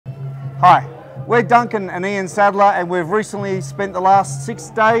Hi, we're Duncan and Ian Sadler, and we've recently spent the last 6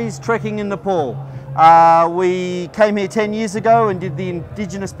 days trekking in Nepal. We came here 10 years ago and did the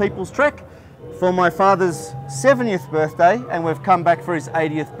Indigenous Peoples Trek for my father's 70th birthday, and we've come back for his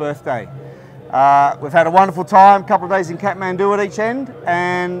 80th birthday. We've had a wonderful time, a couple of days in Kathmandu at each end,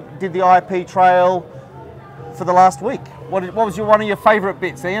 and did the IP trail for the last week. What was one of your favourite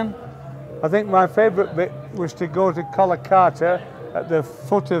bits, Ian? I think my favourite bit was to go to Kolkata at the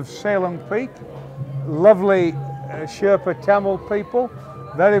foot of Salem Peak. Lovely Sherpa Tamil people,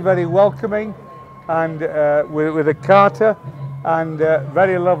 very, very welcoming, and with a carter, and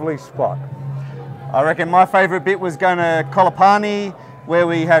very lovely spot. I reckon my favourite bit was going to Kolapani, where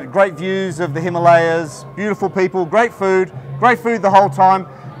we had great views of the Himalayas, beautiful people, great food the whole time.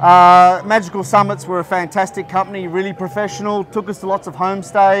 Magical Summits were a fantastic company, really professional, took us to lots of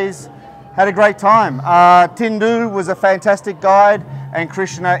homestays. Had a great time. Tindu was a fantastic guide, and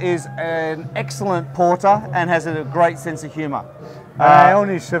Krishna is an excellent porter and has a great sense of humour. I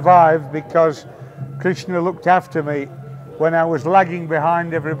only survived because Krishna looked after me when I was lagging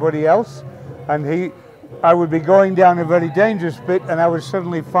behind everybody else, and I would be going down a very dangerous bit, and I would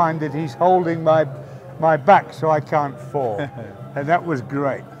suddenly find that he's holding my back so I can't fall. And that was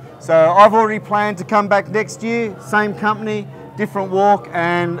great. So I've already planned to come back next year, same company, different walk,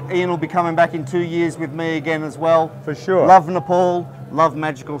 and Ian will be coming back in 2 years with me again as well. For sure. Love Nepal, love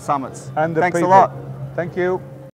Magical Summits. And the Thanks people. a lot. Thank you.